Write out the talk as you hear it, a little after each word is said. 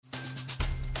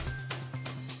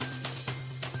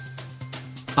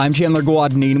I'm Chandler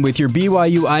Guadagnine with your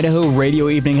BYU-Idaho radio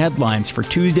evening headlines for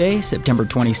Tuesday, September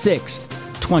 26th,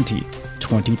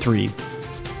 2023.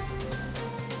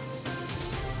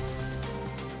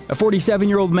 A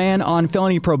 47-year-old man on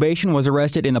felony probation was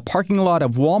arrested in the parking lot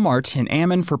of Walmart in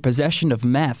Ammon for possession of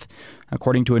meth.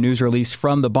 According to a news release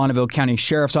from the Bonneville County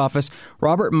Sheriff's Office,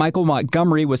 Robert Michael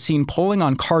Montgomery was seen pulling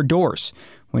on car doors.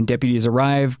 When deputies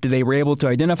arrived, they were able to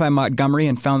identify Montgomery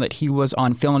and found that he was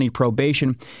on felony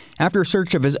probation. After a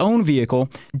search of his own vehicle,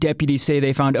 deputies say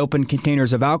they found open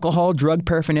containers of alcohol, drug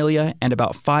paraphernalia, and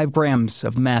about 5 grams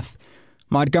of meth.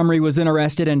 Montgomery was then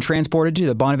arrested and transported to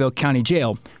the Bonneville County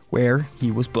Jail, where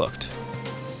he was booked.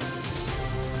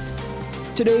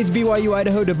 Today's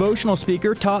BYU-Idaho devotional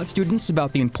speaker taught students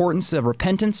about the importance of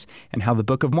repentance and how the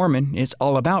Book of Mormon is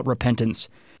all about repentance.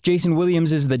 Jason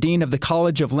Williams is the Dean of the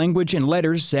College of Language and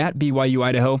Letters at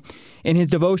BYU-Idaho. In his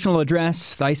devotional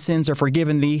address, Thy Sins Are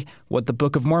Forgiven Thee, what the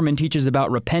Book of Mormon teaches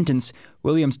about repentance,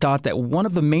 Williams taught that one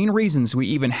of the main reasons we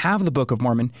even have the Book of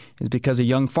Mormon is because a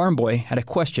young farm boy had a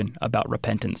question about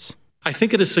repentance. I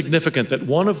think it is significant that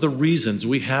one of the reasons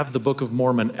we have the Book of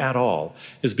Mormon at all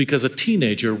is because a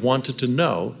teenager wanted to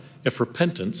know if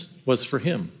repentance was for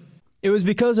him. It was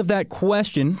because of that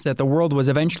question that the world was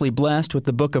eventually blessed with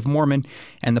the Book of Mormon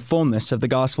and the fullness of the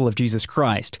gospel of Jesus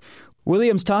Christ.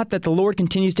 Williams taught that the Lord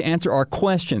continues to answer our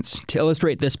questions. To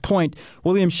illustrate this point,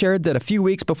 Williams shared that a few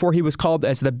weeks before he was called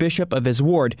as the bishop of his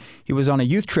ward, he was on a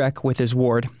youth trek with his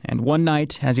ward, and one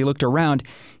night, as he looked around,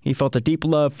 he felt a deep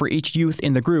love for each youth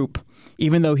in the group,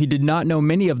 even though he did not know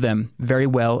many of them very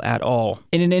well at all.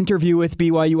 In an interview with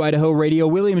BYU-Idaho Radio,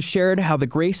 Williams shared how the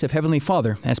grace of Heavenly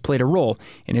Father has played a role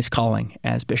in his calling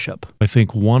as bishop. I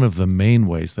think one of the main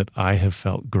ways that I have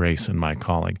felt grace in my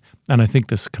calling, and I think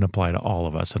this can apply to all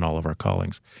of us and all of our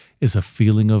callings, is a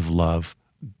feeling of love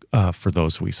for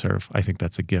those we serve. I think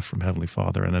that's a gift from Heavenly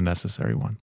Father and a necessary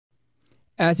one.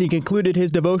 As he concluded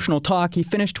his devotional talk, he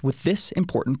finished with this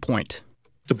important point.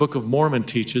 The Book of Mormon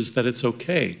teaches that it's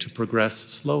okay to progress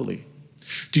slowly.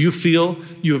 Do you feel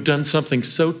you have done something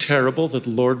so terrible that the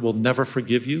Lord will never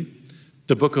forgive you?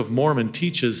 The Book of Mormon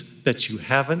teaches that you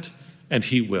haven't, and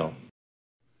He will.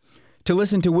 To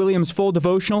listen to Williams' full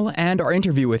devotional and our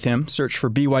interview with him, search for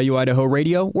BYU-Idaho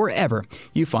Radio wherever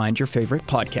you find your favorite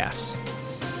podcasts.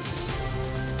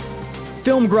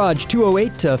 Film Garage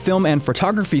 208, a film and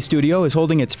photography studio, is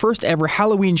holding its first ever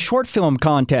Halloween short film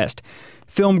contest.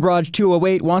 Film Garage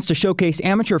 208 wants to showcase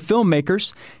amateur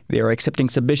filmmakers. They are accepting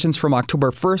submissions from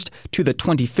October 1st to the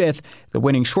 25th. The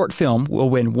winning short film will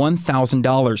win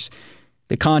 $1,000.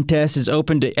 The contest is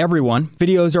open to everyone.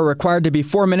 Videos are required to be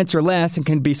 4 minutes or less and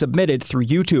can be submitted through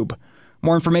YouTube.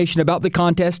 More information about the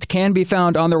contest can be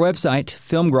found on their website,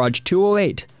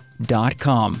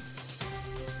 filmgarage208.com.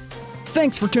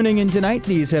 Thanks for tuning in tonight.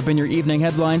 These have been your evening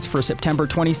headlines for September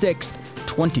 26th,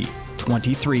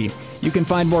 2023. You can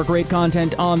find more great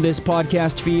content on this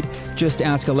podcast feed. Just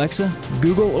ask Alexa,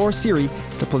 Google, or Siri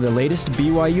to play the latest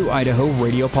BYU-Idaho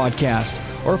radio podcast,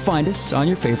 or find us on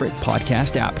your favorite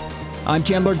podcast app. I'm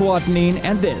Chandler Guadagnine,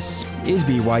 and this is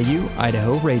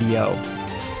BYU-Idaho Radio.